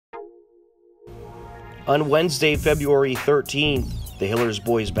On Wednesday, February 13th, the Hillers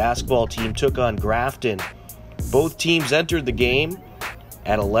boys basketball team took on Grafton. Both teams entered the game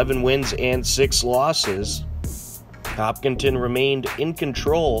at 11 wins and 6 losses. Hopkinton remained in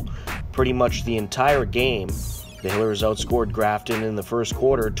control pretty much the entire game. The Hillers outscored Grafton in the first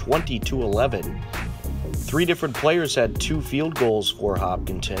quarter 20-11. 3 different players had 2 field goals for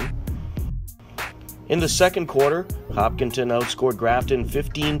Hopkinton. In the second quarter, Hopkinton outscored Grafton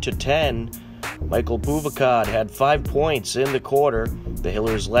 15-10. Michael Buvakad had 5 points in the quarter. The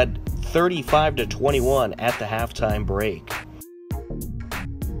Hillers led 35-21 at the halftime break.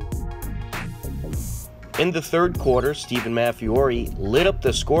 In the third quarter, Stephen Maffiori lit up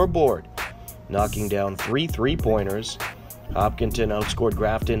the scoreboard, knocking down 3 three-pointers. Hopkinton outscored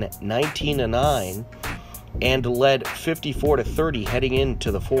Grafton 19-9 and led 54-30 heading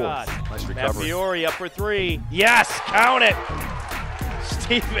into the fourth. Nice recovery. Maffiori up for 3. Yes, count it!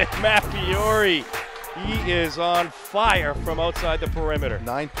 Stephen Maffiori. He is on fire from outside the perimeter.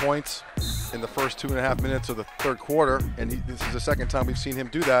 9 points in the first 2.5 minutes of the third quarter, and this is the second time we've seen him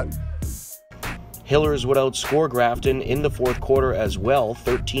do that. Hillers would outscore Grafton in the fourth quarter as well,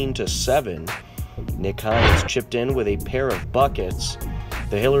 13-7. Nick Hines chipped in with a pair of buckets.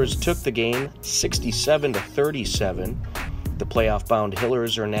 The Hillers took the game 67-37. The playoff-bound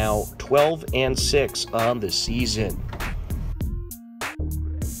Hillers are now 12-6 on the season.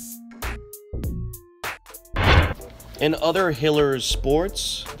 In other Hillers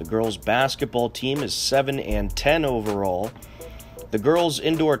sports, the girls' basketball team is 7-10 overall. The girls'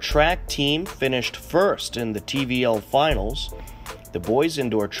 indoor track team finished first in the TVL finals. The boys'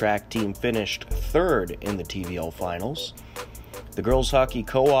 indoor track team finished third in the TVL finals. The girls' hockey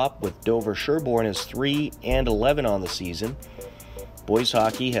co-op with Dover Sherborne is 3-11 on the season. Boys'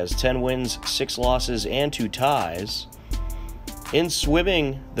 hockey has 10 wins, 6 losses, and 2 ties. In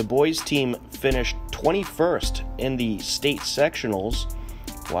swimming, the boys' team finished 21st in the state sectionals,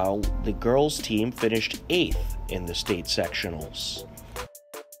 while the girls' team finished 8th in the state sectionals.